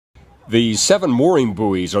The 7 mooring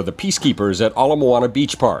buoys are the peacekeepers at Moana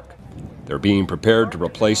Beach Park. They're being prepared to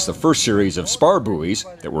replace the first series of spar buoys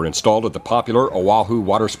that were installed at the popular Oahu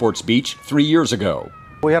Water Sports Beach 3 years ago.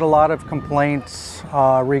 We had a lot of complaints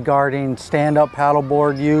regarding stand-up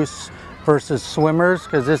paddleboard use versus swimmers,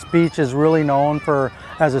 because this beach is really known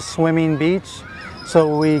as a swimming beach.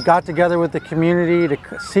 So we got together with the community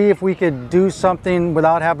to see if we could do something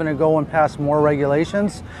without having to go and pass more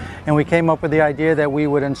regulations. And we came up with the idea that we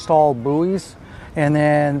would install buoys, and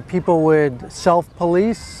then people would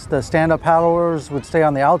self-police. The stand-up paddlers would stay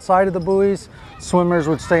on the outside of the buoys, swimmers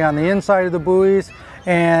would stay on the inside of the buoys,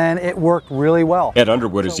 and it worked really well. Ed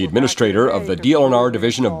Underwood is the administrator of the DLNR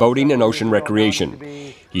Division of Boating and Ocean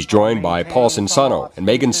Recreation. He's joined by Paul Cinsano and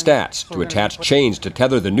Megan Statz to attach chains to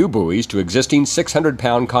tether the new buoys to existing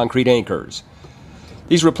 600-pound concrete anchors.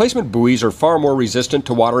 These replacement buoys are far more resistant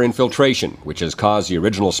to water infiltration, which has caused the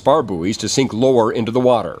original spar buoys to sink lower into the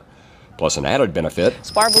water. Plus an added benefit.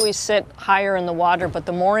 Spar buoys sit higher in the water, but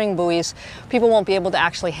the mooring buoys, people won't be able to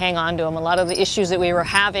actually hang on to them. A lot of the issues that we were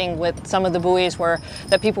having with some of the buoys were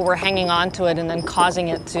that people were hanging on to it and then causing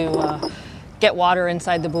it to get water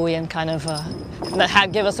inside the buoy and kind of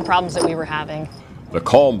give us the problems that we were having. The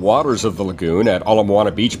calm waters of the lagoon at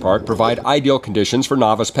Moana Beach Park provide ideal conditions for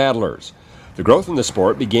novice paddlers. The growth in the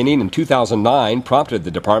sport beginning in 2009 prompted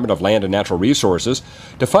the Department of Land and Natural Resources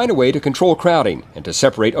to find a way to control crowding and to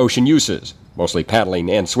separate ocean uses, mostly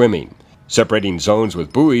paddling and swimming. Separating zones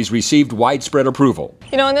with buoys received widespread approval.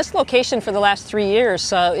 You know, in this location for the last 3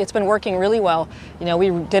 years, it's been working really well. You know,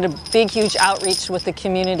 we did a big, huge outreach with the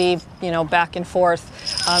community, back and forth,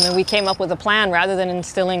 and we came up with a plan. Rather than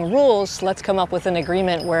instilling rules, let's come up with an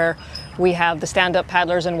agreement where we have the stand-up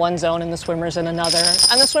paddlers in one zone and the swimmers in another.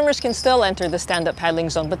 And the swimmers can still enter the stand-up paddling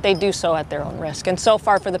zone, but they do so at their own risk. And so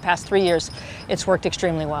far, for the past 3 years, it's worked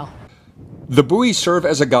extremely well. The buoys serve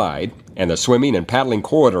as a guide, and the swimming and paddling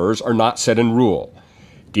corridors are not set in rule.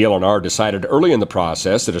 DLNR decided early in the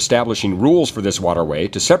process that establishing rules for this waterway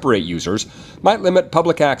to separate users might limit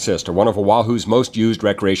public access to one of Oahu's most used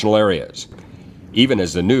recreational areas. Even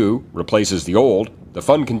as the new replaces the old, the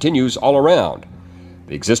fun continues all around.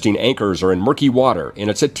 The existing anchors are in murky water, and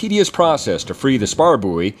it's a tedious process to free the spar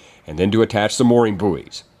buoy and then to attach the mooring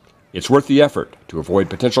buoys. It's worth the effort to avoid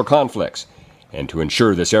potential conflicts and to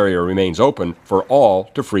ensure this area remains open for all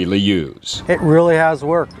to freely use. It really has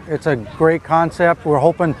worked. It's a great concept. We're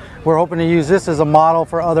hoping to use this as a model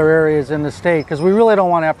for other areas in the state, because we really don't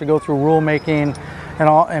want to have to go through rulemaking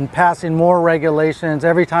and passing more regulations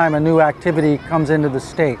every time a new activity comes into the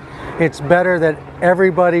state. It's better that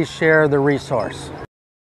everybody share the resource.